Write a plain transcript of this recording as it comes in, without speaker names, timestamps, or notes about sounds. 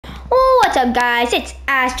What's up, guys? It's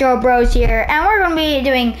Astro Bros here, and we're gonna be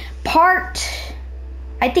doing part,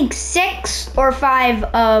 I think 6 or 5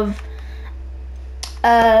 of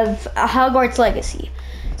Hogwarts Legacy.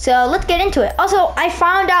 So let's get into it. Also, I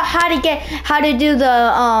found out how to do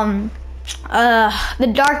the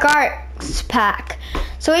dark arts pack.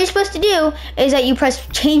 So what you're supposed to do is that you press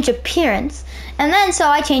change appearance, and then so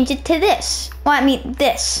I changed it to this. Well, I mean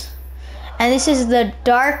this. And this is the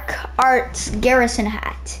Dark Arts Garrison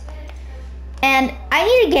hat. And I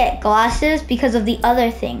need to get glasses because of the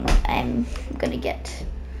other thing I'm gonna get.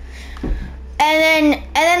 And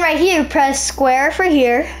then right here, press square for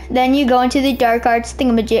here. Then you go into the Dark Arts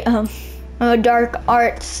Dark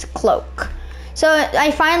Arts cloak. So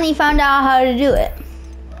I finally found out how to do it.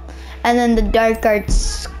 And then the Dark Arts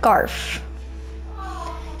scarf.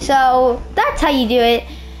 So that's how you do it.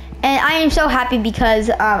 And I am so happy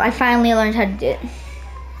because I finally learned how to do it.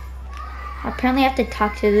 Apparently I have to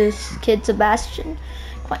talk to this kid, Sebastian.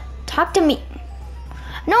 Come on, talk to me.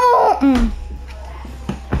 No!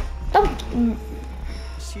 Don't.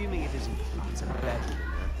 Assuming it isn't Peter Bevan,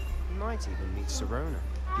 you might even meet Sirona,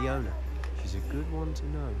 the owner. She's a good one to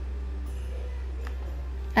know.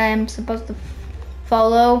 I'm supposed to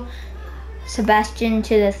follow Sebastian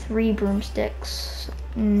to the 3 broomsticks.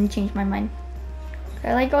 Change my mind.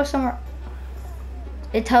 I like go somewhere.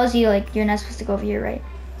 It tells you like you're not supposed to go over here, right?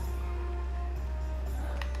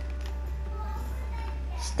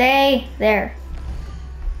 Stay there.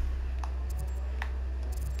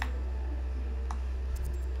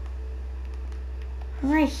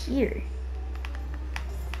 I'm right here.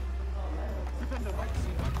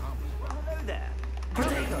 Hello there.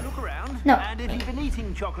 Look around. No. And if you've been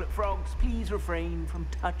eating chocolate frogs, please refrain from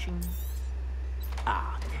touching.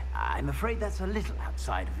 I'm afraid that's a little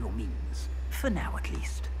outside of your means. For now, at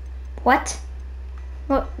least. What?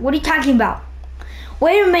 What are you talking about?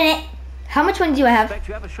 Wait a minute. How much money do I have? I expect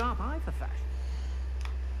you have a sharp eye for fashion.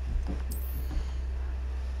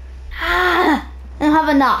 I don't have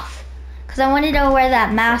enough. Because I wanted to wear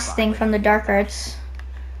that mask thing from the Dark Arts.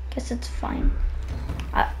 Guess it's fine.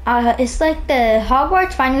 It's like the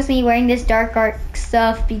Hogwarts fine with me wearing this Dark Art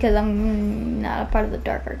stuff because I'm not a part of the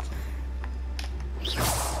Dark Arts.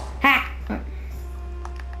 Ha!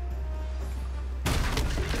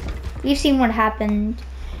 We've seen what happened,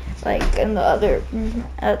 like in the other,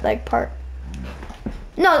 like part.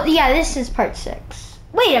 No, yeah, this is part 6.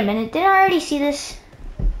 Wait a minute, did I already see this?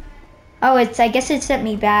 Oh, I guess it sent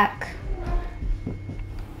me back.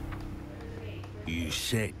 You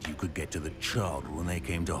said you could get to the child when they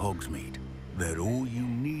came to Hogsmeade. That all you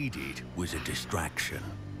needed was a distraction.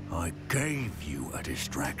 I gave you a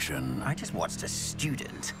distraction. I just watched a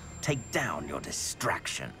student take down your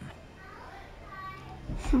distraction.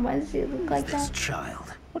 Why does it look like This that?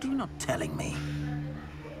 child, what are you not telling me?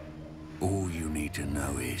 All you need to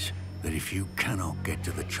know is that if you cannot get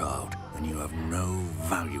to the child, then you have no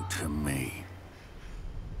value to me.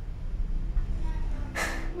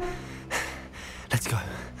 Let's go.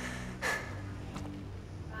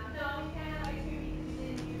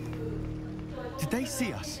 Did they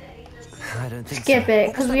see us? I don't think Skip so. it,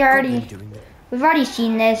 because we've already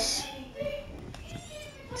seen this.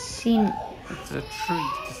 It's a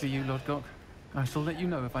treat to see you, Lord Gok. I shall let you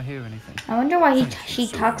know if I hear anything. I wonder why she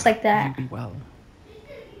talks like that. You be well.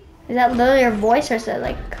 Is that literally her voice, or is it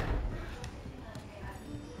like?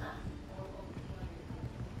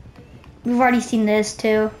 We've already seen this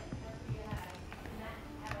too.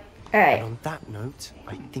 All right. On that note,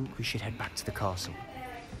 I think we should head back to the castle.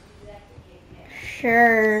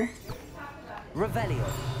 Sure. Revelio.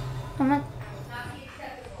 I'm not.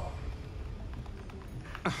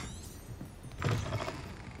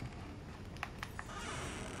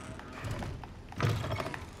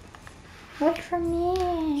 Wait for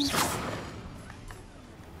me.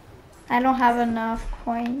 I don't have enough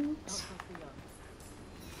coins.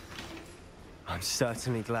 I'm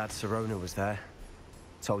certainly glad Sirona was there.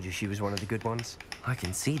 Told you she was one of the good ones. I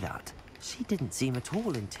can see that. She didn't seem at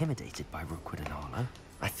all intimidated by Rookwood and Arlo.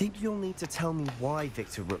 I think you'll need to tell me why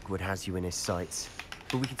Victor Rookwood has you in his sights.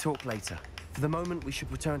 But we can talk later. For the moment, we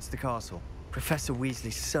should return to the castle. Professor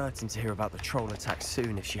Weasley's certain to hear about the troll attack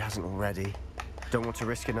soon if she hasn't already. Don't want to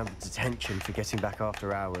risk another detention for getting back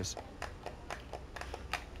after hours.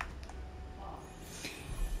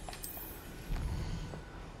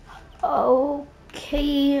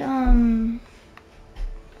 Okay,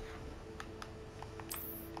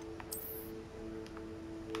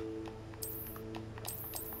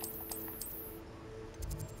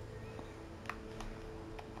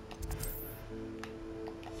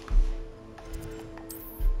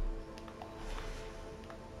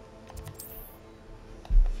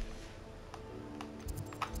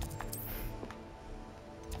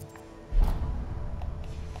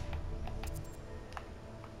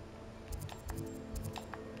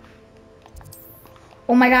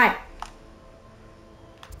 Oh my god.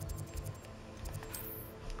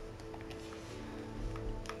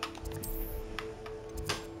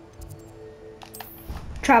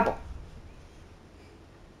 Travel.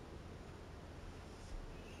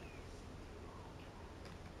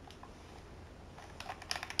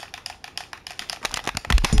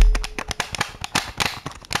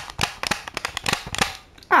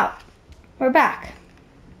 Oh, we're back.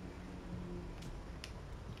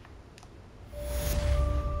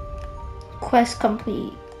 Quest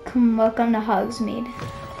complete. Welcome to Hogsmeade.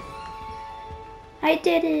 I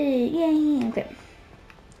did it! Yay! Okay.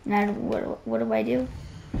 Now what do I do?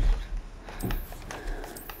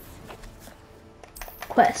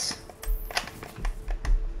 Quest.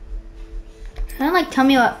 Kind of like tell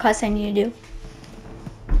me what quest I need to do.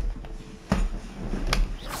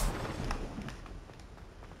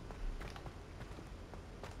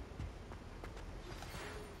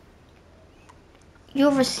 You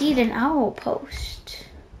oversee an owl post.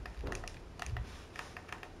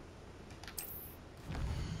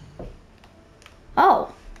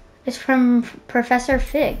 Oh, it's from Professor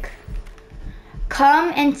Fig.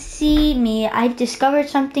 Come and see me. I've discovered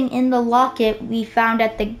something in the locket we found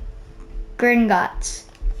at the Gringotts.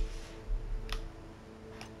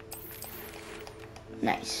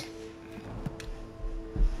 Nice.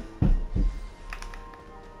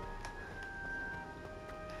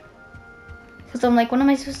 Because I'm like, what am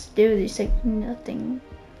I supposed to do? There's like nothing.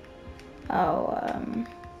 Oh,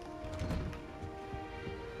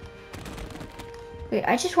 wait,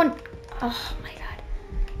 I just want, oh my god.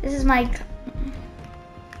 This is my,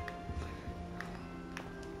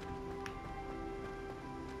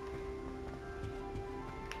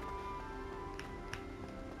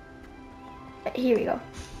 here we go.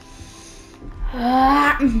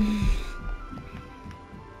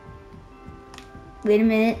 Wait a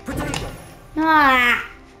minute.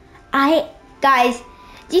 Guys,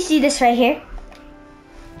 do you see this right here?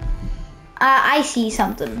 I see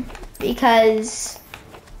something because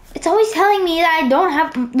it's always telling me that I don't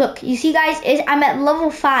have, look, you see guys, I'm at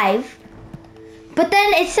level 5, but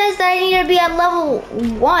then it says that I need to be at level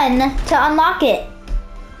 1 to unlock it.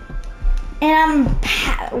 And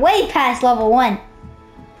I'm way past level 1.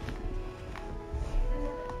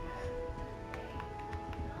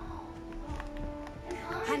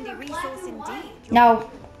 Handy resource indeed. No.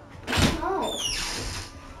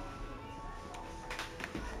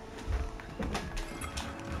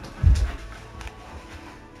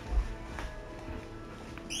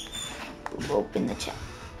 Open the chat.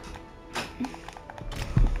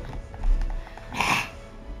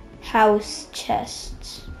 House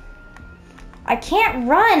chests. I can't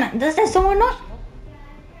run. Does that someone know?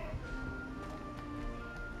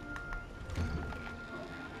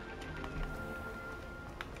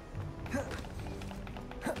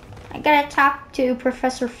 I gotta talk to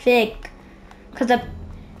Professor Fig because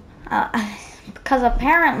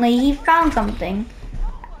apparently he found something.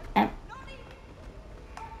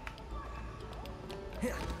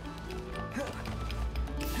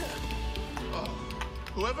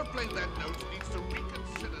 Whoever played that note needs to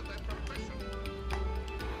reconsider their profession.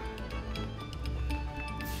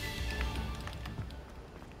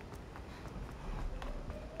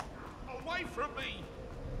 Away from me!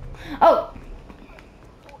 Oh.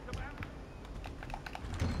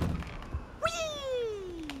 Whee!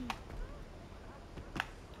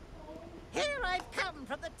 Here I've come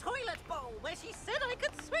from the toilet bowl where she said I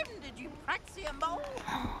could swim. Did you praxia mole?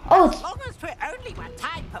 Oh. As long as for only 1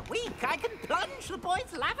 time per week, I can plunge the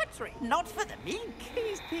boys' lavatory. Not for the meek.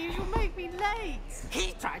 Please, you'll make me late.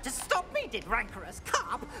 He tried to stop me, did rancorous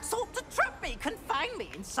carp. Sought to trap me, confine me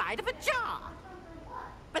inside of a jar.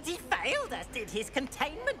 But he failed, as did his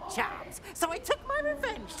containment charms. So I took my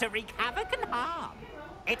revenge to wreak havoc and harm.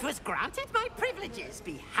 It was granted my privileges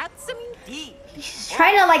be handsome indeed. He's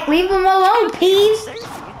trying to like leave him alone, Peeves. So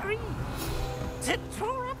she agreed to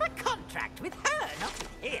draw up a contract with her, not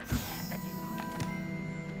with him.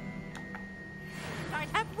 I'd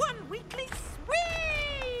have 1 weekly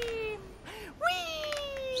swim!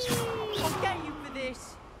 Whee! I'll get you for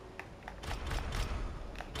this.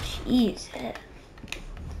 Jeez.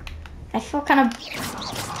 I feel kind of.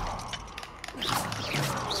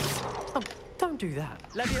 Oh, don't do that.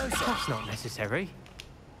 Leviosa. That's not necessary.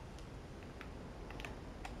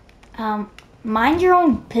 Mind your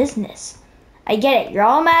own business. I get it. You're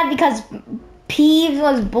all mad because Peeves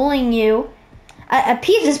was bullying you.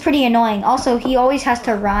 Peeves is pretty annoying. Also, he always has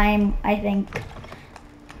to rhyme, I think.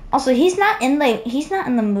 Also, he's not in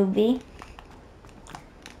the movie.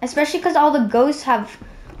 Especially because all the ghosts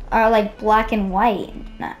are like black and white.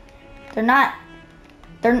 They're not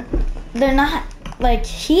like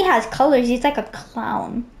he has colors. He's like a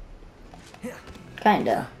clown.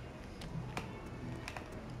 Kinda.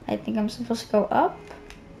 I think I'm supposed to go up.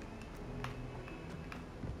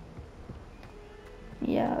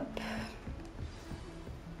 Yep.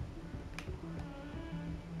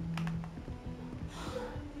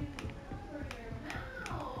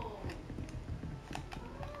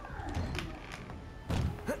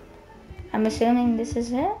 I'm assuming this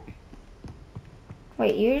is it.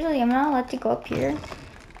 Wait, usually I'm not allowed to go up here.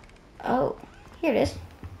 Oh, here it is.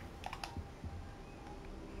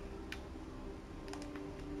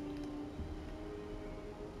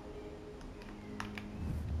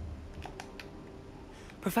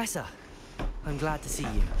 Professor, I'm glad to see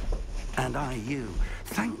you. And I you.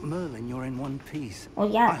 Thank Merlin you're in one piece. Oh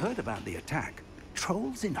yeah. I heard about the attack.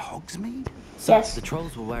 Trolls in Hogsmeade? Yes. The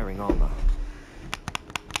trolls were wearing armor.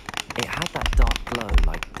 It had that dark glow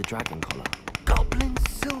like the dragon collar. Goblin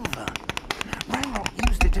silver. Ranrock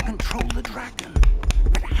used it to control the dragon.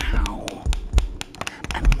 But how?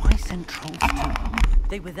 And why send trolls to...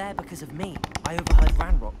 They were there because of me. I overheard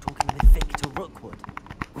Ranrock talking with Victor Rookwood.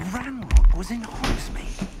 Ranrock was in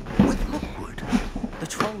Hogsmeade with Rookwood. The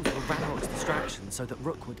trolls were Ranrock's distraction so that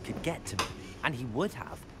Rookwood could get to me. And he would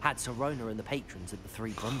have, had Sirona and the patrons at the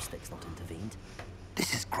Three Broomsticks not intervened.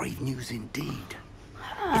 This is grave news indeed.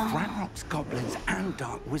 If Ranrock's goblins and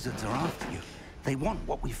dark wizards are after you, they want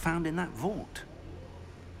what we found in that vault.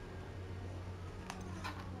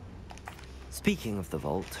 Speaking of the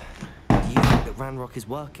vault, do you think that Ranrock is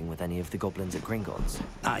working with any of the goblins at Gringotts?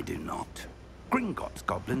 I do not. Gringotts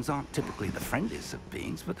goblins aren't typically the friendliest of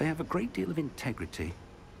beings, but they have a great deal of integrity.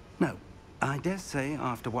 No, I dare say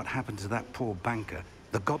after what happened to that poor banker,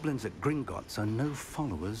 the goblins at Gringotts are no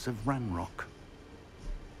followers of Ranrock.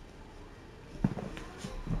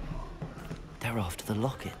 They're after the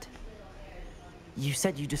locket. You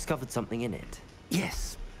said you discovered something in it.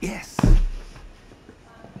 Yes, yes.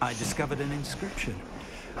 I discovered an inscription.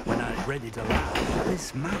 When I read it aloud,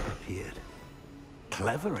 this map appeared.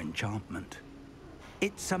 Clever enchantment.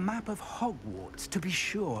 It's a map of Hogwarts, to be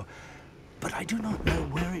sure, but I do not know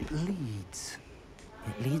where it leads.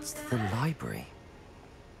 It leads to the library.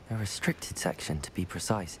 A restricted section, to be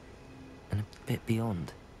precise, and a bit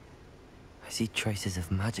beyond. I see traces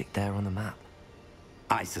of magic there on the map.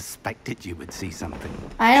 I suspected you would see something.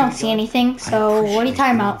 I don't see anything, so what are you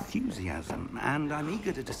talking about? Enthusiasm, and I'm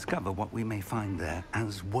eager to discover what we may find there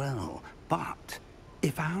as well. But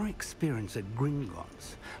if our experience at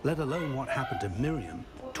Gringotts, let alone what happened to Miriam,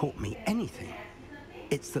 taught me anything,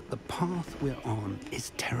 it's that the path we're on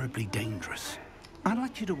is terribly dangerous. I'd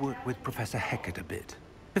like you to work with Professor Hecat a bit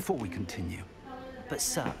before we continue. But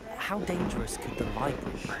sir, how dangerous could the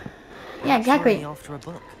library be? Yeah, exactly. Only after a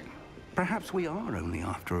book. Perhaps we are only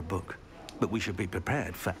after a book, but we should be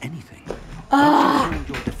prepared for anything. Once you've honed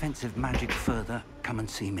your defensive magic further, come and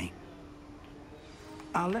see me.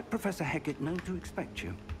 I'll let Professor Hecat know to expect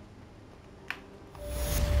you.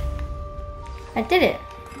 I did it.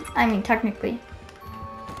 I mean, technically.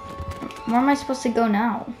 Where am I supposed to go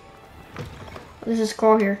now? There's a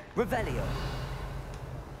scroll here. Revelio.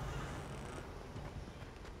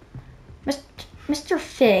 Mr.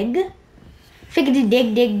 Fig. Figgity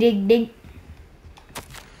dig dig dig dig.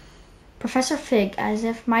 Professor Fig, as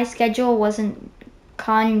if my schedule wasn't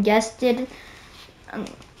congested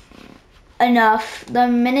enough, the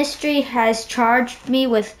ministry has charged me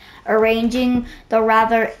with arranging the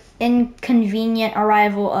rather inconvenient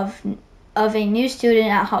arrival of a new student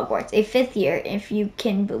at Hogwarts, a 5th year, if you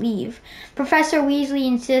can believe. Professor Weasley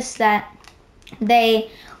insists that they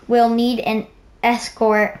will need an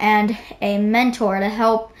escort and a mentor to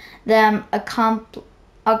help them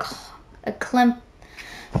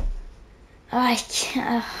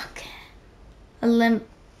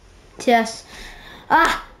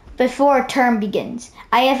before term begins.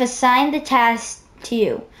 I have assigned the task to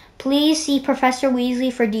you. Please see Professor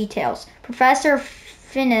Weasley for details. Professor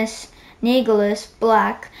Finis Nicholas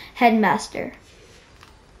Black, Headmaster.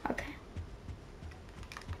 Okay.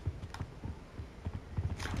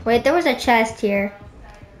 Wait, there was a chest here.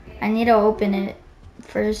 I need to open it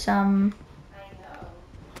for some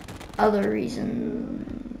other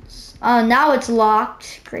reasons. Oh, now it's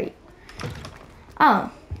locked. Great.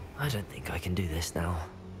 Oh. I don't think I can do this now.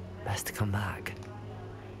 Best to come back.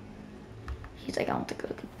 He's like, I don't think I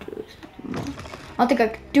can do this anymore. I don't think I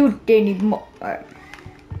can do it anymore. Alright.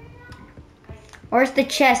 Where's the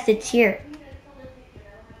chest? It's here.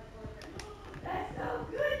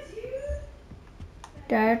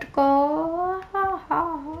 There it go.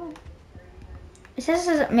 It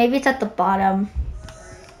says maybe it's at the bottom.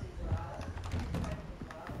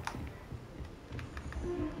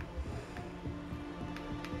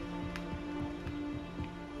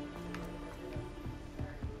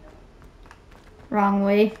 Wrong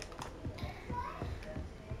way.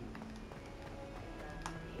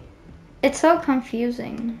 It's so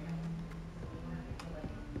confusing.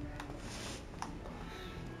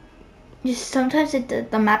 Just sometimes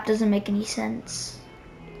the map doesn't make any sense.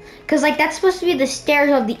 Cause like that's supposed to be the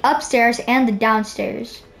stairs of the upstairs and the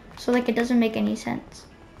downstairs. So like it doesn't make any sense.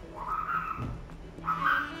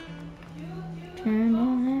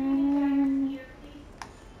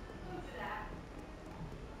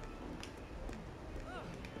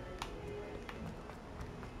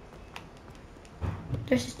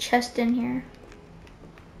 There's a chest in here.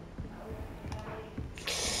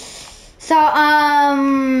 So,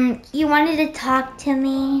 you wanted to talk to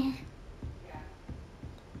me,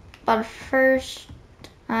 but first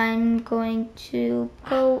I'm going to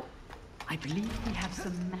go. I believe we have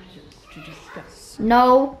some matters to discuss.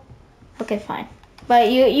 No. Okay, fine.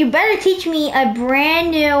 But you better teach me a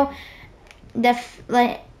brand new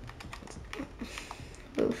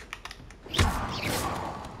move.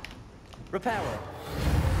 Repairer.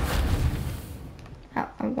 Oh,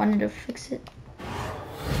 I wanted to fix it.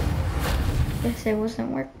 Guess it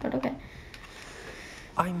wasn't work, but okay.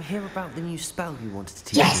 I'm here about the new spell you wanted to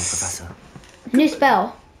teach Yes! me, Professor. New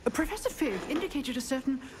spell. Professor Fig indicated a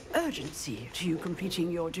certain urgency to you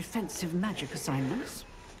completing your defensive magic assignments.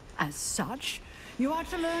 As such, you are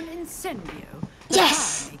to learn Incendio, the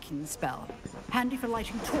Yes! fire-making spell, handy for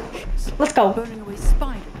lighting torches, Let's go. burning away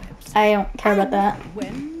spider webs. I don't care about and, that.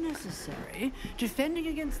 when necessary, defending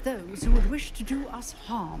against those who would wish to do us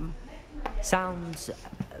harm. Sounds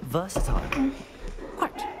versatile.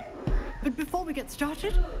 Quite. But before we get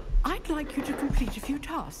started, I'd like you to complete a few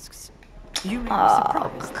tasks. You may be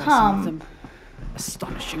surprised by some of them.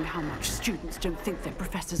 Astonishing how much students don't think their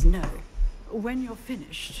professors know. When you're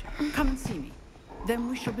finished, come and see me. Then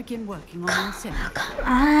we shall begin working on Incendio. Come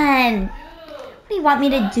on. What do you want me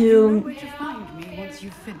to do? You know where to find me once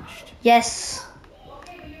you've finished. Yes.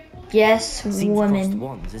 Yes, Seems woman. crossed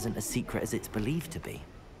wands isn't as secret as it's believed to be.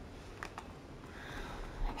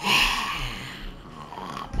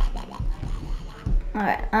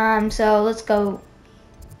 Alright, so let's go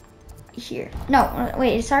here. No,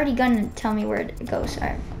 wait, it's already gonna tell me where it goes.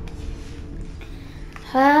 Alright.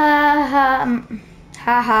 Ha ha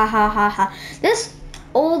ha ha ha. This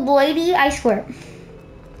old lady, I swear.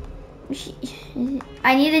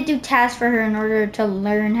 I need to do tasks for her in order to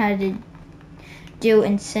learn how to do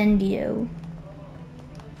Incendio.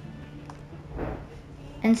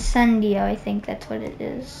 Incendio, I think that's what it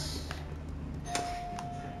is.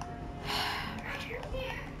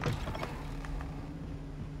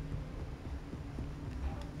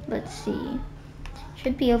 Let's see.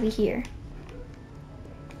 Should be over here.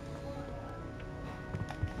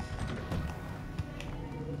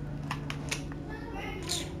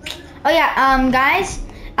 Oh yeah, guys,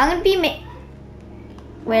 I'm gonna be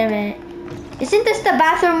wait a minute. Isn't this the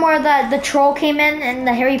bathroom where the troll came in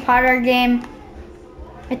the Harry Potter game?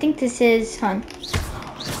 I think this is, hon.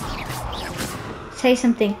 Say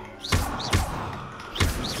something.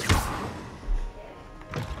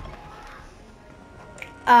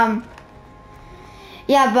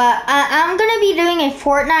 Yeah, but I'm gonna be doing a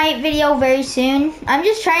Fortnite video very soon. I'm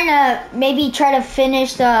just trying to maybe try to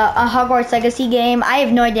finish the Hogwarts Legacy game. I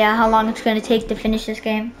have no idea how long it's gonna take to finish this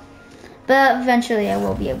game, but eventually I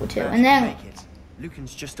will be able to. And then,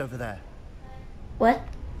 Lucan's just over there. what?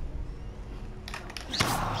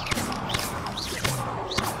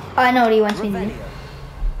 Oh, I know what he wants me to do.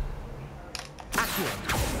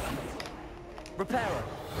 Repairer.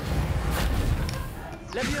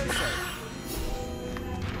 Levioso.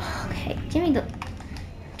 Okay, give me the.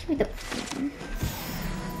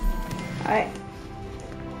 Alright.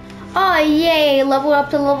 Oh yay, level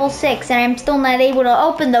up to level 6, and I'm still not able to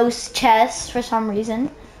open those chests for some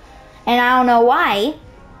reason. And I don't know why.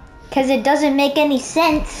 Because it doesn't make any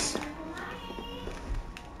sense.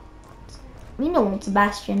 We know it's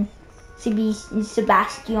Sebastian.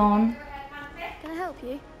 Sebastian. Can I help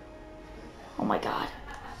you? Oh my god.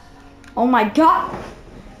 Oh my god.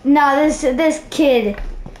 No, this kid.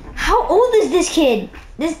 How old is this kid?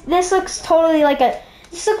 This looks totally like a.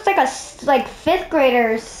 This looks like a fifth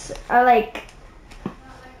graders or like.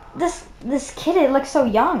 This kid. It looks so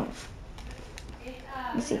young.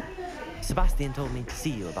 Let me see. Sebastian told me to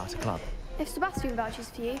see you about a club. If Sebastian vouches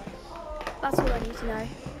for you, that's all I need to know.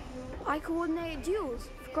 I coordinate duels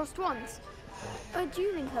for crossed wands. A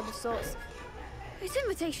dueling club of sorts. It's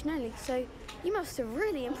invitation only, so you must have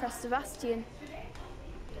really impressed Sebastian.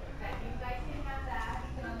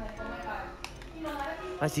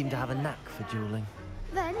 I seem to have a knack for dueling.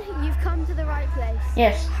 Then you've come to the right place.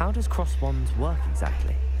 Yes. How does cross wands work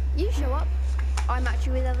exactly? You show up, I match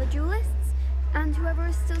you with other duelists, And whoever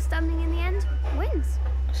is still standing in the end wins.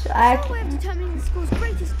 So It's I our way of determining the school's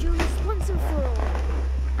greatest duelist once and for all.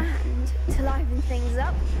 And to liven things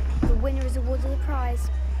up, the winner is awarded a prize.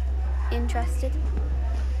 Interested?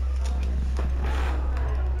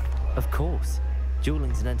 Of course.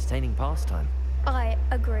 Dueling's an entertaining pastime. I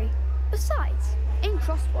agree. Besides, in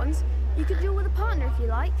crossed ones, you could duel with a partner if you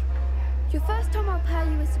like. Your first time I'll pair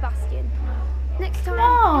you with Sebastian. Next time,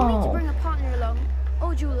 you'll need to bring a partner along,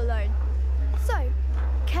 or duel alone. So,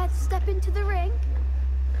 care to step into the ring?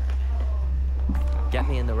 Get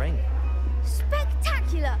me in the ring.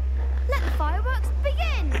 Spectacular! Let the fireworks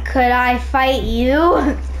begin! Could I fight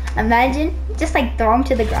you? Imagine, just like throw him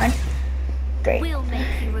to the ground. Great. We'll make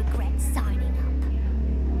you regret signing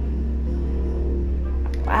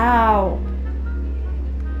up. Wow.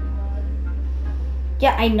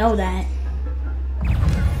 Yeah, I know that.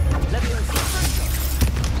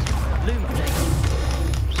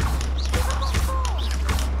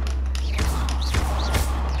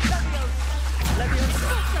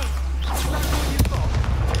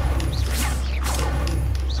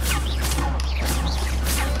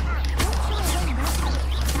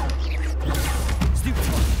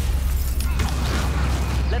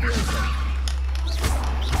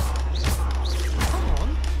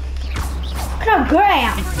 Look how good I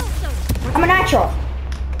am. I'm a natural.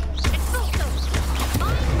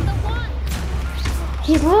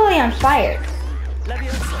 He's literally on fire.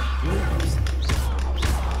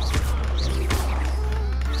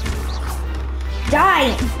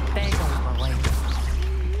 Dying.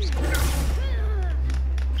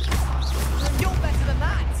 You're better than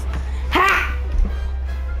that. Ha!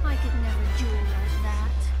 I could never duel like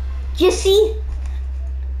that. You see?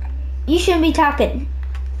 You shouldn't be talking.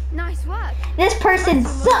 Nice work. This person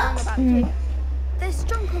That's what I'm sucks. about to. There's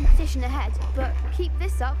strong competition ahead, but keep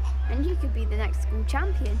this up and you could be the next school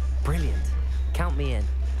champion. Brilliant. Count me in.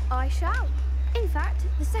 I shall. In fact,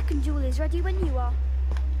 the second duel is ready when you are.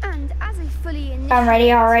 And as a fully initiated... I'm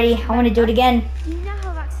ready already. I want to do it again. You now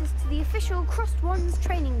have access to the official Crossed Wands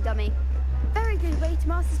training dummy. Very good way to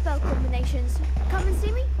master spell combinations. Come and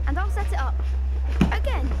see me and I'll set it up.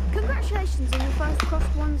 Again, congratulations on your first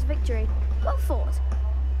Crossed Wands victory. Well fought.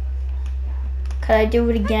 Could I do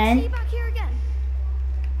it See you again? back here again.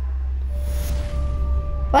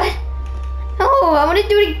 What? No, I want to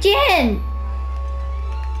do it again.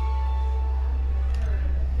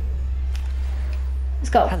 Let's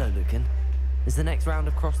go. Hello, Lucan. Is the next round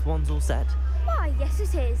of Crossed Wands all set? Why, yes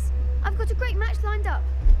it is. I've got a great match lined up.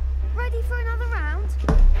 Ready for another round?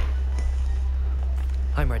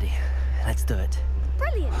 I'm ready. Let's do it.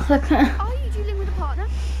 Brilliant. Are you dueling with a partner?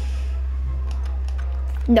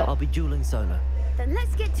 No. I'll be dueling solo. Then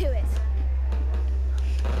let's get to it.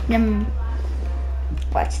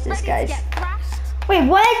 Watch this, Ready guys. to get thrashed? Wait,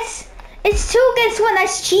 what? It's 2 against 1.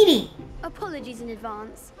 That's cheating. Apologies in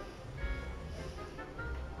advance.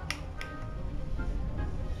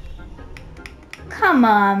 Come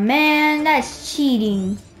on, man. That's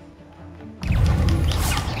cheating.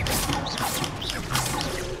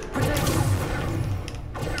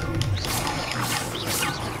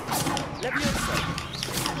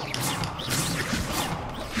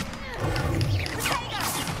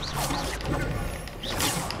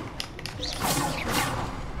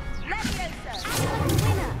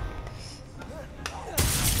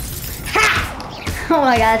 Oh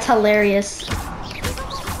my god, that's hilarious.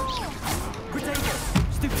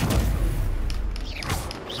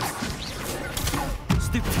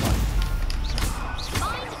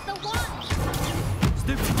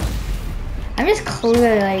 I'm just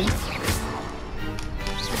clearly like...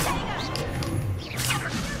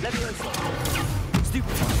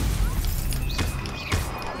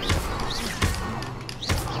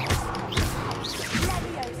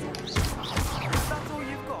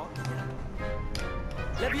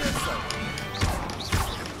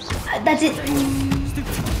 That's it.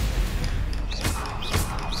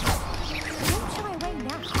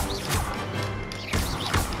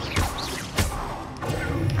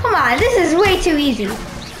 Come on, this is way too easy.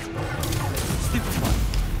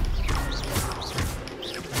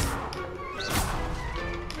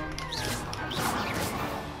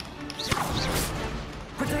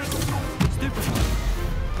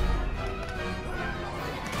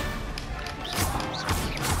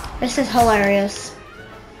 This is hilarious.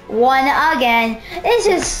 One again. This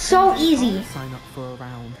is so easy. Sign up for a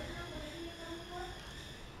round.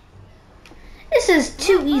 This is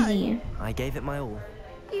too easy. I gave it my all.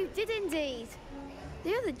 You did indeed.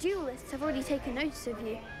 The other duelists have already taken notice of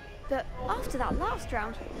you. But after that last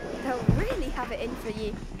round, they'll really have it in for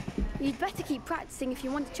you. You'd better keep practicing if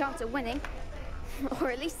you want a chance at winning.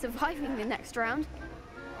 Or at least surviving the next round.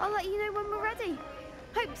 I'll let you know when we're ready.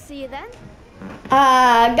 Hope to see you then.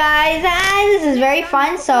 Guys, this is very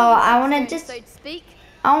fun, so I want to just... So to speak.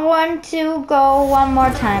 I want to go one more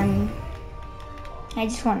time. I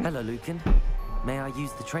just want... Hello, Lucan. May I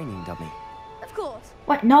use the training dummy? Of course.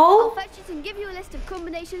 What? No? I'll fetch it and give you a list of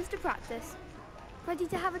combinations to practice. Ready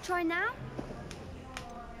to have a try now?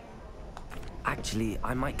 Actually,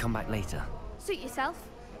 I might come back later. Suit yourself.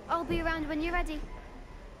 I'll be around when you're ready.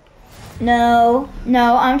 No,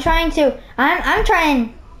 I'm trying to. I'm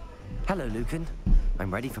trying. Hello, Lucan.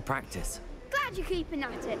 I'm ready for practice. Glad you're keeping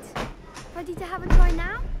at it. Ready to have a try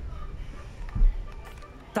now?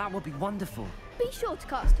 That would be wonderful. Be sure to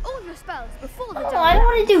cast all your spells before the Oh, I don't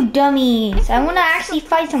want to do dummies. I want to actually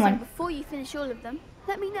fight someone. Before you finish all of them,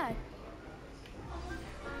 let me know.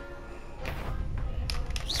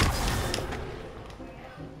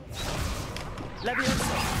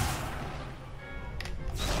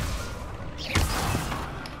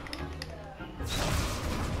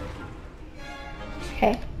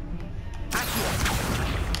 Okay.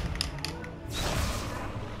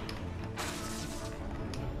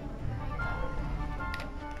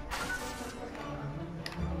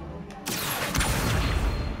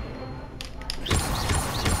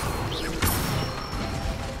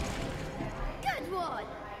 Good one.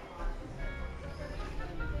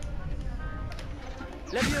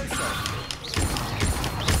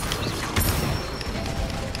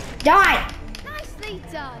 Die! Nicely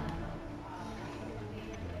done.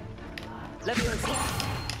 That's it.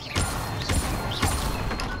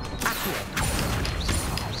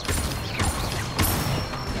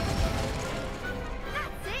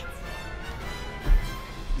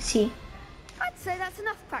 Let's see. I'd say that's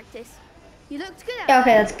enough practice. You looked good at Yeah,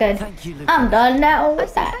 okay, that's good. Thank you, Lucan. I'm done now I with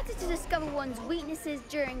say that. better to discover one's weaknesses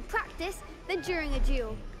during practice than during a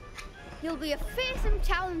duel. You'll be a fearsome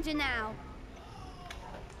challenger now.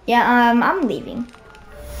 Yeah, I'm leaving.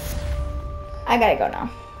 I gotta go now.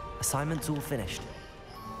 Assignment's all finished.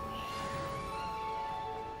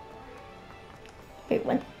 Wait,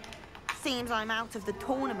 what? Seems I'm out of the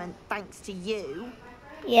tournament thanks to you.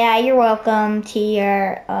 Yeah, you're welcome to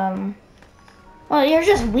your, well, you're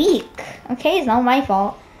just weak, okay? It's not my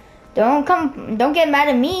fault. Don't get mad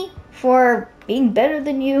at me for being better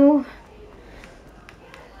than you.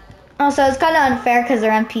 Also, it's kind of unfair because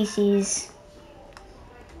they're NPCs.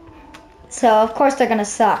 So, of course, they're gonna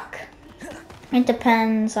suck. It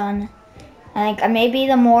depends on, like, maybe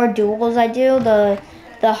the more duels I do, the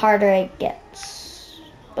harder it gets.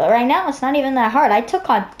 But right now, it's not even that hard. I took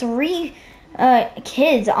on 3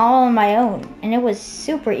 kids all on my own, and it was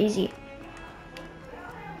super easy.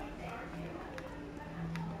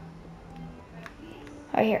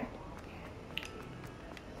 Right here.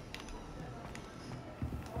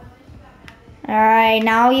 Alright,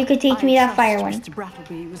 now you could teach me that fire one. Mr.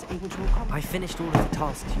 Brattleby was able to accomplish. I finished all of the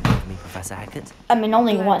tasks you gave me, Professor Hackett. I mean,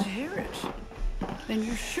 only Glad one. to hear it. Then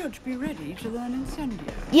you should be ready to learn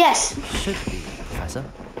Incendio. Yes! Should be, Professor.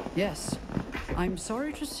 Yes. I'm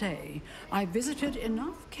sorry to say, I visited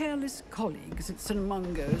enough careless colleagues at St.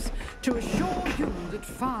 Mungo's to assure you that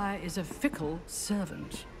fire is a fickle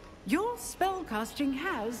servant. Your spellcasting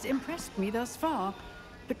has impressed me thus far,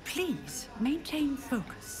 but please maintain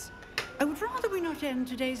focus. I would rather we not end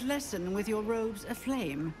today's lesson with your robes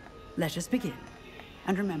aflame. Let us begin.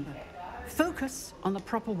 And remember, focus on the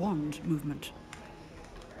proper wand movement.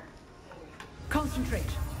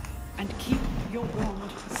 Concentrate and keep your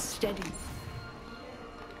wand steady.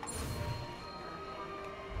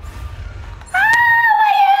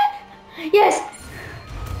 Yes!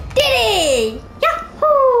 Did it!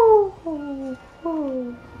 Yahoo!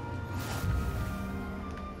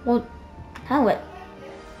 Well, how it?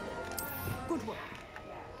 Good work.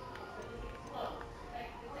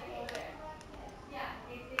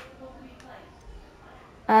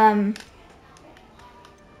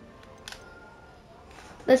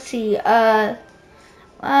 Let's see,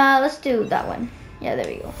 let's do that one. Yeah, there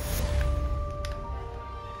we go.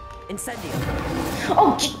 Incendio.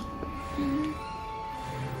 Oh, gee.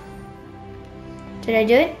 Did I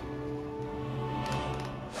do it?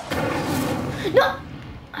 No!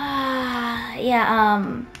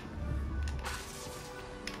 Yeah,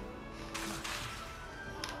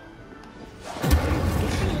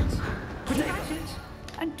 Keep at it,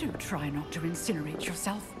 and do try not to incinerate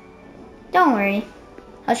yourself. don't worry.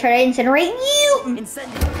 I'll try to incinerate you!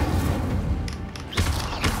 Incendio.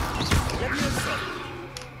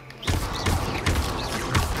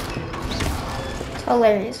 It's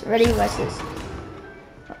hilarious. Ready, watch this.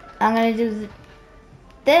 I'm gonna do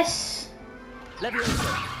this.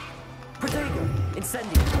 Leviosa. Protego.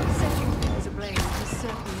 Incendio. explains is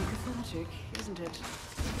certainly cathartic, isn't it?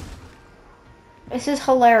 This is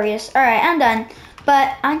hilarious. Alright, I'm done.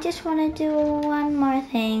 But I just want to do one more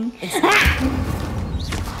thing.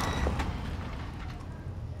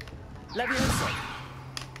 Leviosa.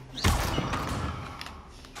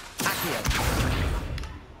 Accio.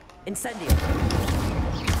 Incendio.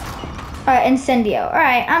 Alright, Incendio.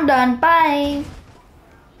 Alright, I'm done. Bye.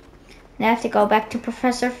 And I have to go back to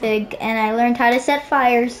Professor Fig, and I learned how to set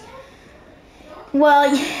fires.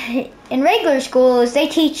 Well, in regular schools, they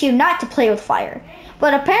teach you not to play with fire.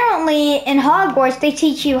 But apparently, in Hogwarts, they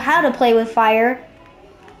teach you how to play with fire.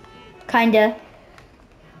 Kinda.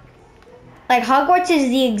 Like, Hogwarts is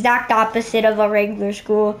the exact opposite of a regular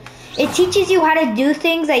school. It teaches you how to do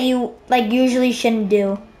things that you, like, usually shouldn't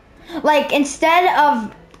do. Like, instead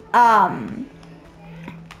of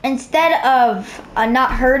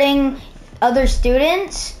not hurting other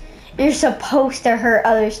students, you're supposed to hurt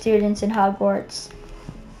other students in Hogwarts.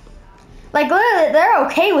 Like, literally, they're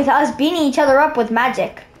okay with us beating each other up with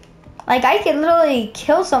magic. Like, I could literally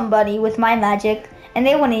kill somebody with my magic, and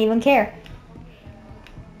they wouldn't even care.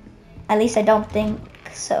 At least I don't think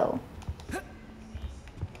so.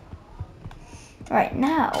 Right,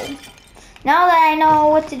 now that I know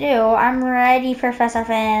what to do, I'm ready, Professor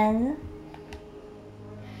Fan.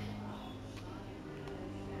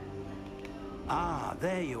 Ah,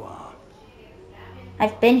 there you are.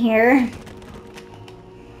 I've been here.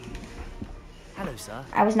 Hello, sir.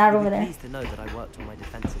 I was not You'll over be there. Pleased to know that I worked on my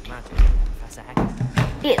defensive magic with Professor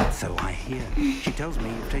Heck. Yeah. So I hear. She tells me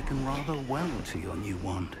you've taken rather well to your new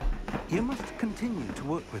wand. You must continue to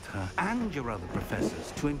work with her and your other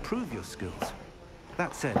professors to improve your skills.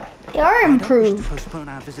 That said, They are I don't wish improved. to postpone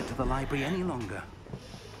our visit to the library any longer.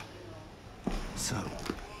 So,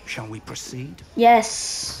 shall we proceed?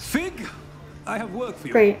 Yes. Fig, I have work for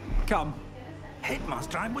you. Great. Come.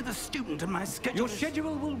 Headmaster, I'm with a student and my schedule Your is...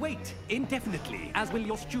 schedule will wait indefinitely, as will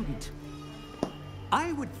your student.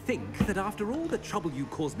 I would think that after all the trouble you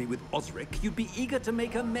caused me with Osric, you'd be eager to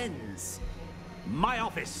make amends. My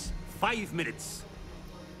office, 5 minutes.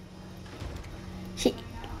 He's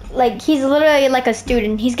literally like a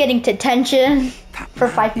student. He's getting detention for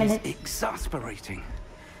 5 minutes. Exasperating.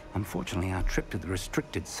 Unfortunately, our trip to the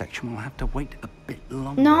restricted section will have to wait a bit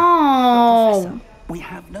longer. No. Professor, we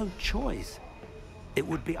have no choice. It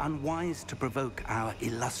would be unwise to provoke our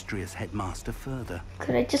illustrious headmaster further.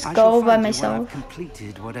 Could I just I go shall by find you when myself? I've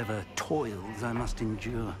completed whatever toils I must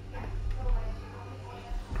endure.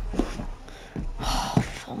 Oh,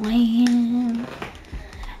 fine.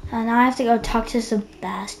 And now I have to go talk to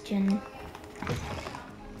Sebastian.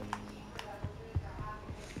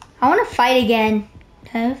 I want to fight again.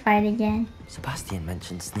 Can I fight again? Sebastian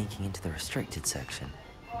mentioned sneaking into the restricted section.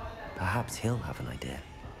 Perhaps he'll have an idea.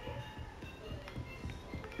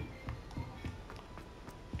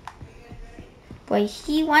 Boy,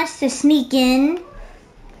 he wants to sneak in.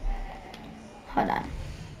 Hold on.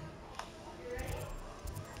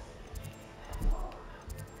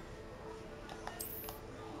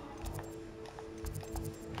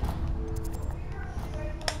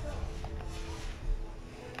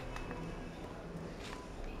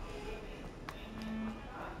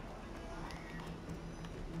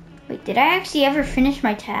 Wait, did I actually ever finish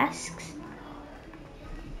my tasks?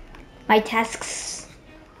 My tasks.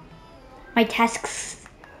 My tasks.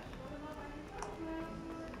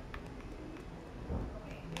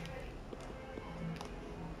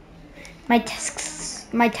 My tasks.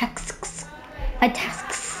 My tasks. My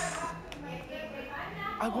tasks.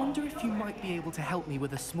 I wonder if you might be able to help me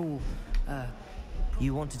with a small,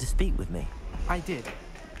 You wanted to speak with me? I did.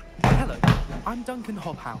 Hello, I'm Duncan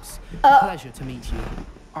Hobhouse. Pleasure to meet you.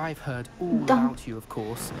 I've heard all about you, of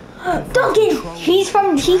course. Duncan!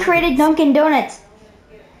 He created Dunkin' Donuts.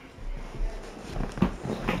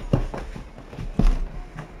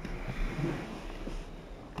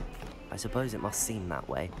 I suppose it must seem that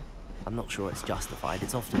way. I'm not sure it's justified.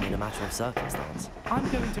 It's often been a matter of circumstance. I'm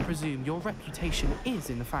going to presume your reputation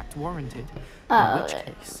is in fact warranted. In which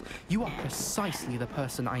case, you are precisely the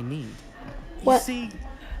person I need. You see,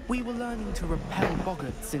 we were learning to repel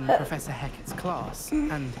boggarts in Professor Hecat's class,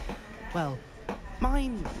 and, well,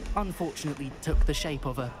 mine unfortunately took the shape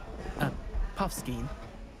of a puff scheme.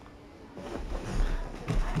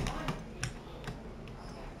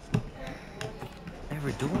 They're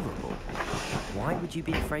adorable. Why would you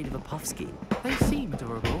be afraid of a puff scheme? They seem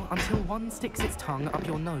adorable until one sticks its tongue up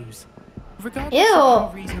your nose. Regardless of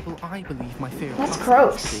how reasonable I believe my fear of That's puff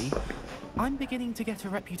gross. schemes to be, I'm beginning to get a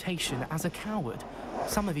reputation as a coward.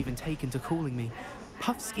 Some have even taken to calling me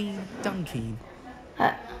Puffskein Dunkeen.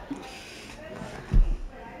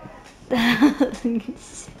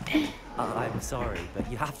 I'm sorry, but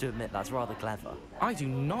you have to admit that's rather clever. I do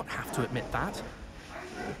not have to admit that.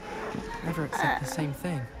 Never accept the same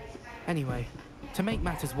thing. Anyway, to make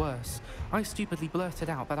matters worse, I stupidly blurted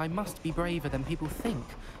out that I must be braver than people think,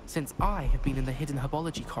 since I have been in the hidden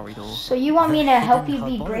herbology corridor. So you want me to help you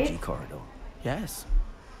be brave? Corridor? Yes.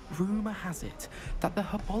 Rumor has it that the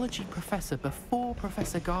herbology professor before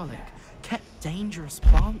Professor Garlic kept dangerous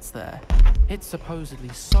plants there. It's supposedly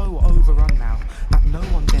so overrun now that no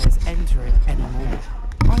one dares enter it anymore.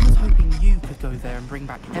 I was hoping you could go there and bring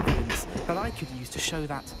back evidence that I could use to show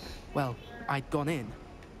that, well, I'd gone in.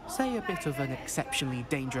 Say a bit of an exceptionally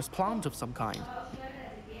dangerous plant of some kind.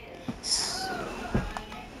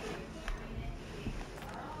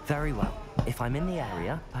 Very well. If I'm in the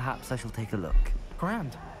area, perhaps I shall take a look.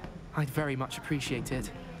 Grand. I'd very much appreciate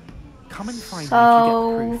it. Come and find me if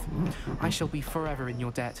you get proof. I shall be forever in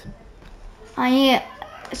your debt.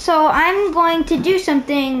 So I'm going to do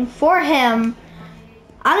something for him.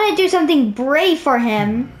 I'm going to do something brave for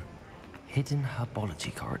him. Hidden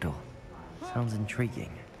herbology corridor. Sounds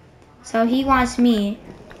intriguing. So he wants me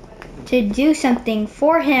to do something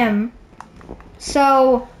for him.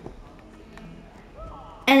 So,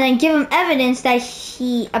 and then give him evidence that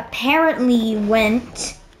he apparently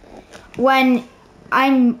went when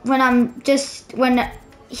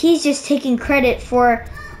he's just taking credit for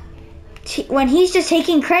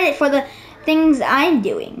the things I'm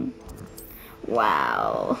doing.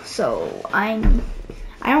 Wow. So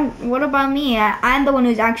what about me? I'm the one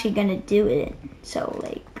who's actually gonna do it. So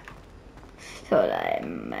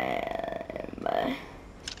I'm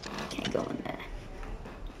can't go in there.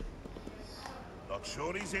 Not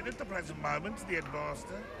sure he's in at the present moment, the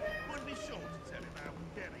headmaster. Would be sure to tell him how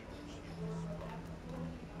very much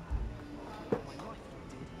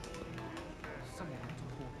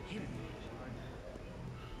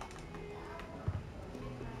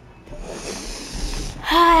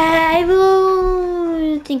I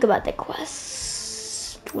will think about the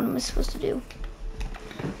quest. What am I supposed to do?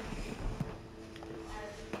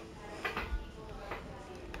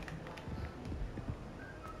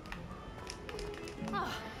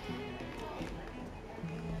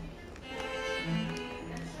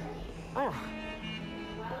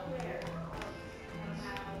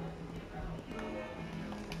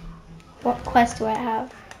 What quest do I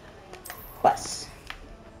have? Quests.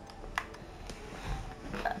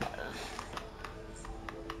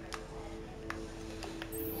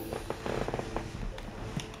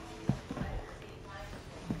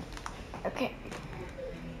 Okay.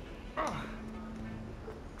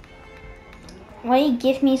 Will he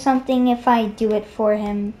give me something if I do it for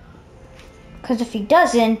him? Because if he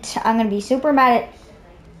doesn't, I'm gonna be super mad at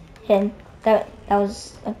him. That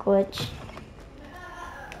was a glitch.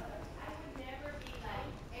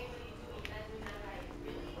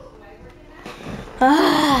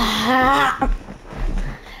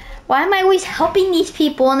 Why am I always helping these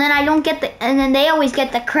people and then I don't get and then they always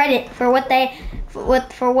get the credit for what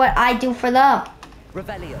I do for them?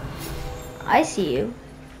 Revelio. I see you.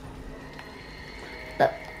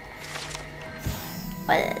 Look.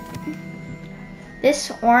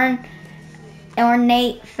 This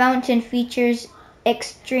ornate fountain features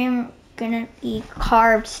extremely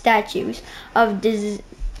carved statues of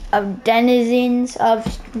denizens of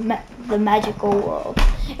the magical world,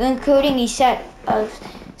 including a set of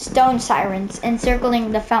stone sirens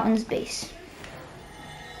encircling the fountain's base.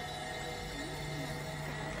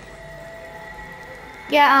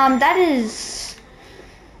 Yeah, that is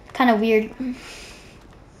kind of weird.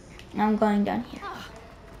 I'm going down here.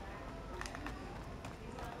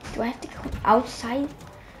 Do I have to go outside?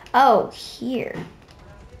 Oh, here.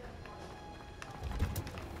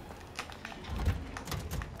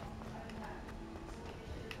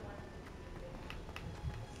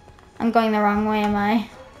 I'm going the wrong way, am I?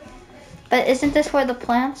 But isn't this where the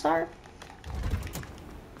plants are?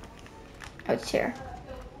 Oh, it's here.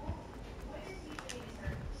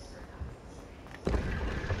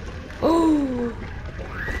 Ooh!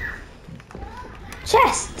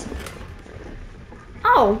 Chest!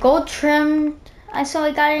 Oh, gold trimmed. I saw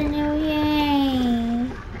I got a new, yay!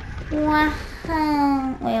 Wow!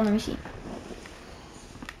 Wait, let me see.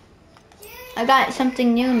 I got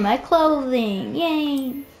something new in my clothing,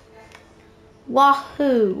 yay!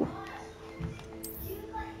 Wahoo!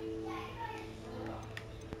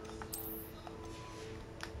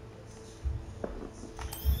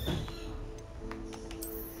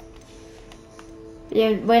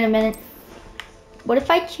 Yeah, wait a minute. What if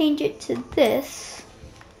I change it to this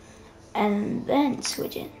and then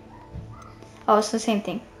switch it? Oh, it's the same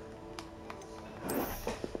thing.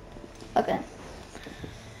 Okay.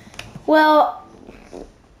 Well,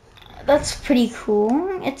 that's pretty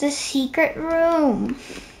cool. It's a secret room.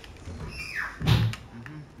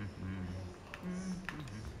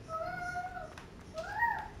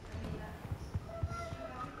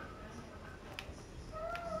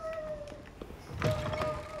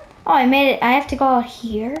 Oh, I made it. I have to go out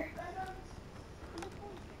here.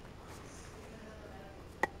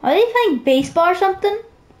 Are they playing baseball or something?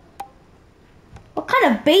 What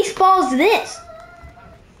kind of baseball is this?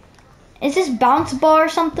 Is this bounce ball or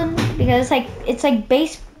something? Because it's like it's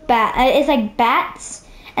like bats,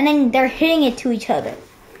 and then they're hitting it to each other.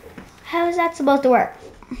 How is that supposed to work?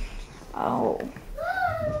 Oh,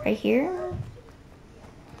 right here.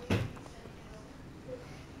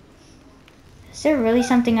 Is there really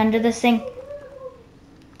something under this thing?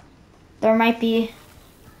 There might be.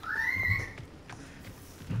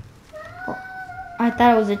 Oh, I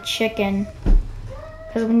thought it was a chicken.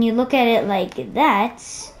 Because when you look at it like that,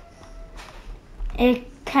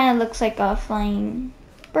 it kind of looks like a flying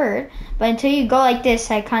bird. But until you go like this,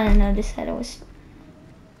 I kind of noticed that it was.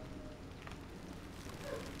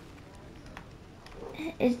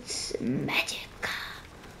 It's magic.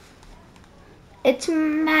 It's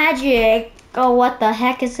magic. Oh, what the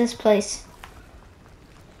heck is this place?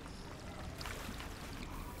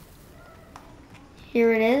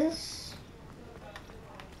 Here it is.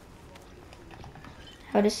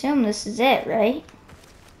 I would assume this is it, right?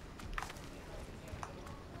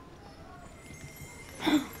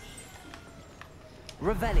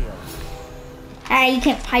 Revelio. Hey, you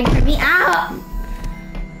can't hide from me. Ah!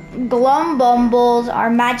 Glumbumbles are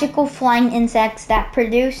magical flying insects that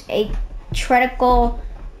produce a tentacle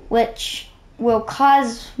which will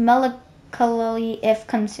cause melancholy if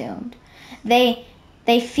consumed. They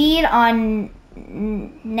feed on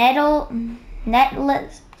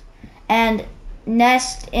netlets and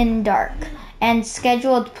nest in dark and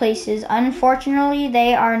scheduled places. Unfortunately,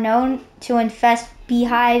 they are known to infest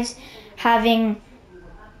beehives, having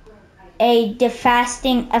a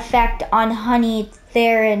devastating effect on honey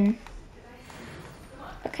therein.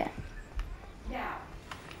 Okay.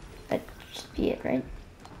 That should be it, right?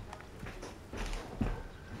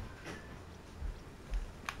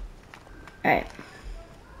 Alright.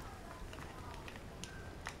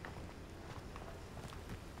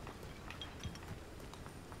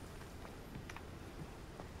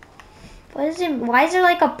 What is it? Why is there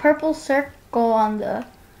like a purple circle on the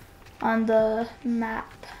map?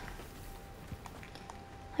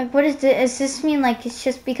 Like, what is this? Does this mean like it's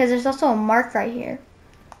just because there's also a mark right here?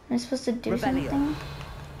 Am I supposed to do something?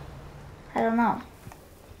 I don't know.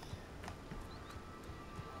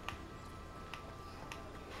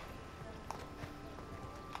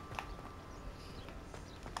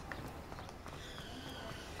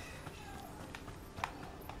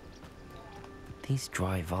 These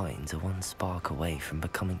dry vines are one spark away from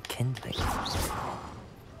becoming kindling.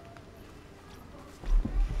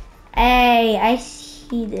 Hey, I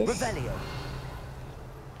see this. Revelio.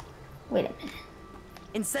 Wait a minute.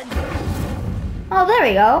 Incendio. Oh, there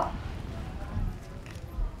we go.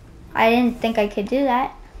 I didn't think I could do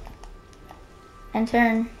that.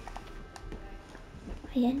 Enter.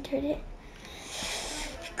 I entered it.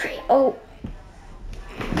 Great. Oh.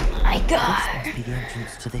 My God. This must be the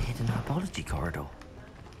entrance to the hidden herbology corridor.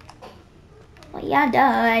 Well, yeah, duh.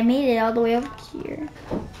 I made it all the way over here.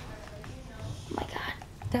 Oh my God.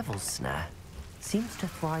 Devil's Snare seems to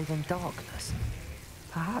thrive in darkness.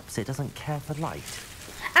 Perhaps it doesn't care for light.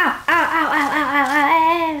 Ow, ow, ow, ow, ow,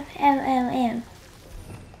 ow, ow, ow, ow, ow.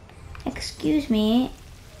 Excuse me.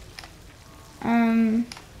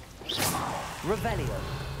 Revelio.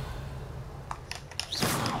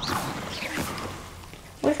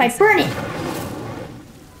 What if I burn it?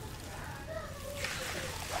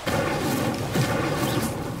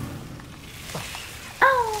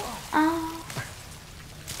 Oh, oh.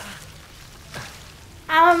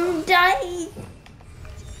 I'm dying.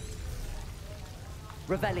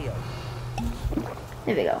 Revelio.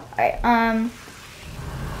 There we go. All right.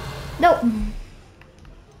 Nope.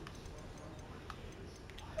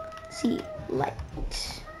 See light.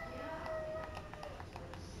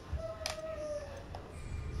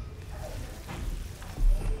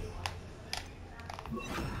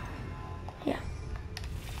 Yeah.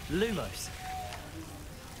 Lumos.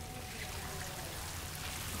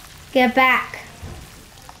 Get back.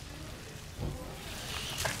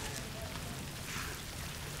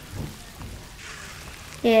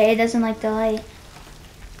 Yeah, it doesn't like the light.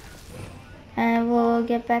 And we'll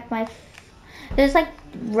get back my... There's like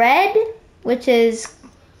red, which is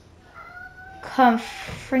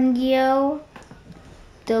Confringio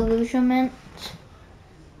Delusionment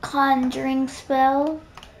Conjuring Spell.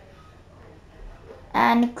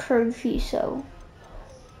 and Curviso.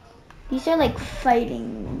 These are like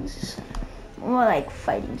more like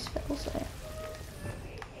fighting spells. So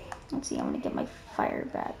let's see, I'm gonna get my fire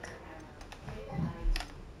back.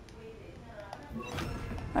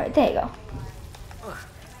 Alright, there you go.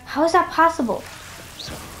 How is that possible?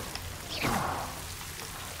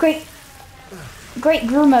 Great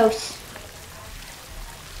Grumos.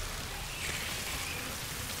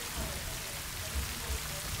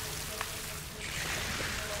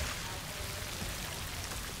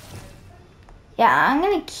 Yeah, I'm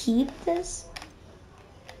gonna keep this.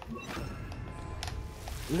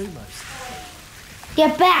 Lumos.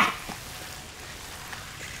 Get back!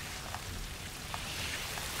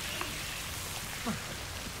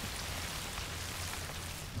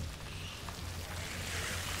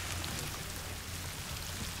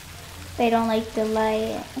 They don't like the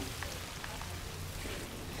light.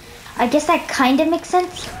 I guess that kind of makes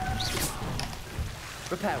sense.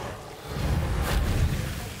 Repair.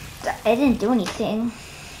 I didn't do anything.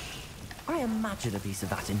 I imagine a piece of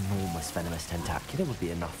that enormous venomous tentacular would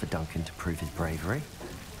be enough for Duncan to prove his bravery.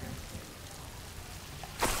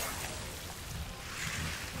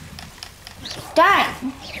 Die!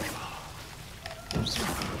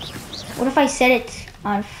 What if I set it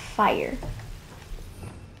on fire?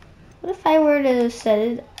 What if I were to set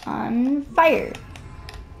it on fire?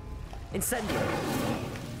 Incendio.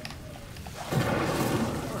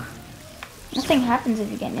 Nothing happens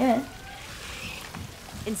if you get near it.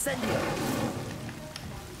 Incendio.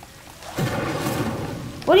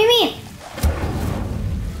 What do you mean?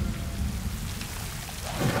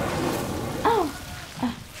 Oh.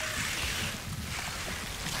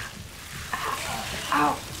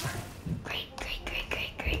 Ow. Great.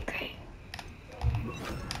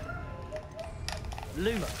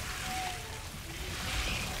 Luma.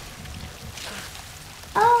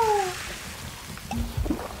 Oh.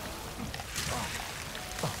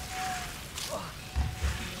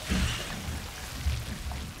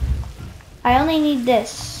 I only need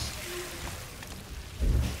this.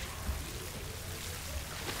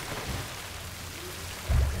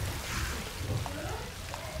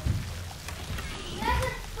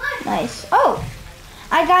 Nice. Oh,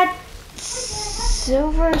 I got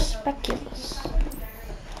silver speculus.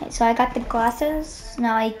 Okay, so I got the glasses.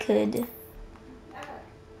 Now I could.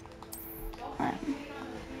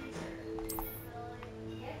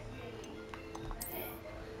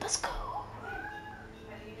 Let's go.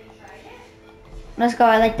 Let's go.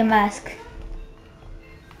 I like the mask.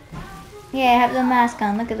 Yeah, I have the mask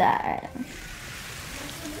on. Look at that. All right.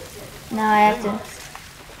 Now I have to.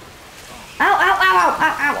 Ow, ow, ow, ow,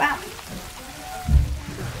 ow, ow, ow.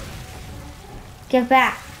 Get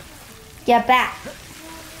back. Get back.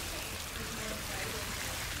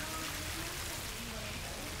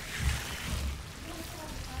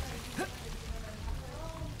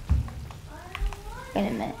 Wait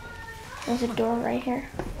a minute. There's a door right here.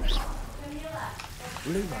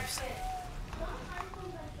 Lumos.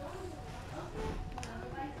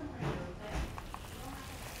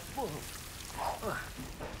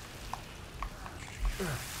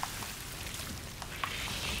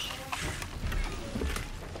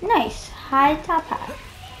 Nice. High top hat.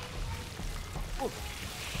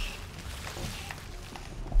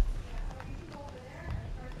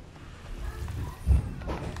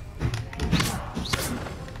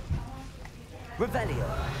 Revelio.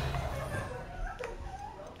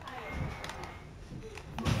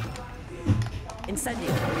 Incendio.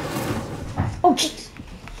 Oh, jeez.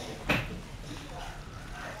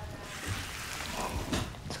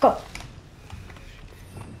 Let's go.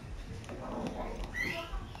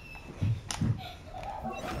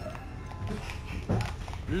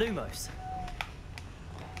 Lumos.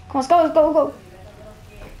 Come on, let's go, let's go, let's go.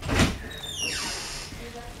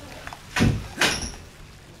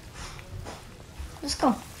 Let's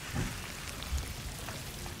go.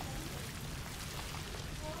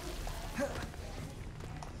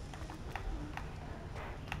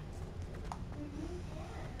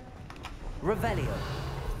 Revelio.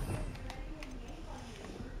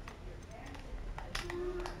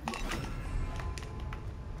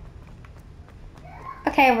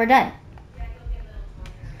 Okay, we're done.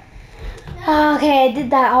 Okay, I did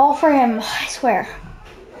that all for him, I swear.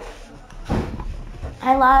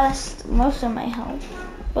 I lost most of my health,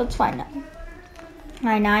 but it's fine now.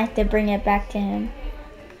 Alright, now I have to bring it back to him.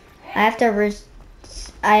 I have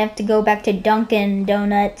to go back to Dunkin'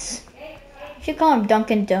 Donuts. You should call him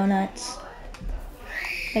Dunkin' Donuts.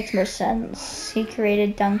 Makes more sense. He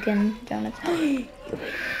created Dunkin' Donuts.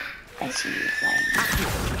 I see you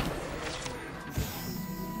flying.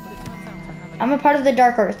 I'm a part of the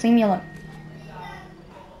Dark Arts. Leave me alone.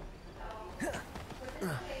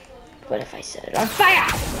 What if I set it on fire?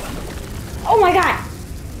 Oh my god!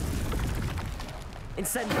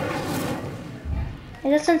 Incendio. It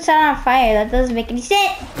doesn't set on fire. That doesn't make any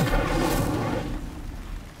sense.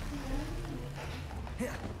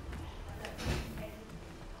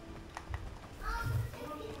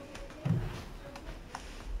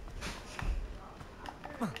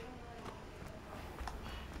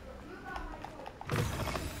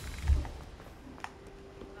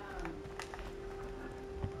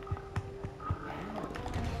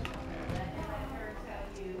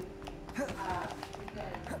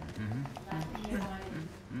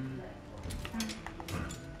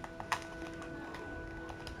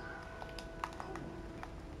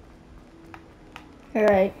 All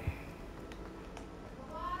right.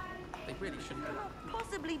 They really shouldn't.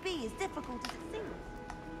 Possibly be as difficult as it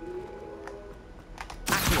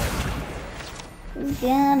seems.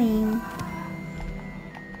 Got him.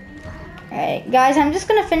 Alright, guys, I'm just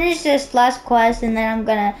gonna finish this last quest and then I'm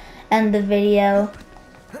gonna end the video.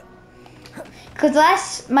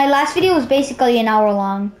 Cause my last video was basically an hour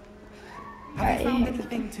long. Have you found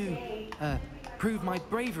anything to prove my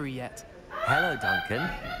bravery yet? Hello, Duncan.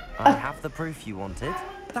 I have the proof you wanted.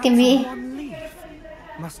 That's Give me. one leaf.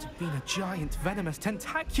 Must have been a giant venomous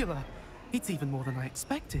tentacula. It's even more than I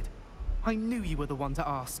expected. I knew you were the one to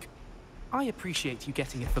ask. I appreciate you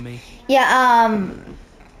getting it for me. Yeah,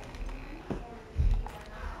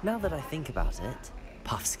 Now that I think about it,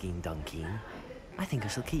 Puffskein Dunkeen, I think I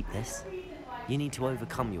shall keep this. You need to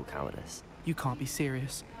overcome your cowardice. You can't be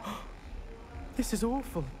serious. This is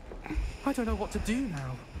awful. I don't know what to do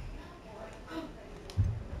now.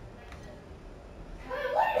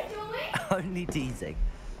 Only teasing.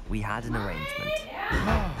 We had an arrangement.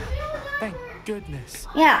 Oh, thank goodness.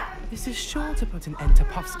 Yeah. This is sure to put an end to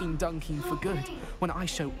Puffskein Dunkeen for good when I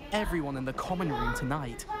show everyone in the common room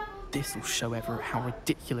tonight. This'll show Everett how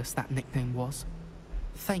ridiculous that nickname was.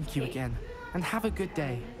 Thank you again, and have a good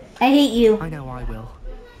day. I hate you. I know I will.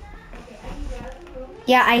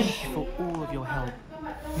 Yeah, Thank you for all of your help.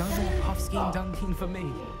 No more Puffskein Dunkeen for me.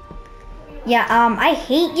 Yeah, I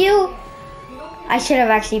hate you. I should have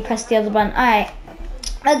actually pressed the other button. Alright.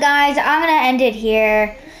 Guys, I'm gonna end it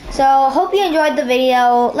here. So, hope you enjoyed the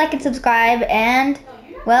video. Like and subscribe, and,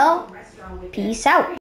 well, peace out.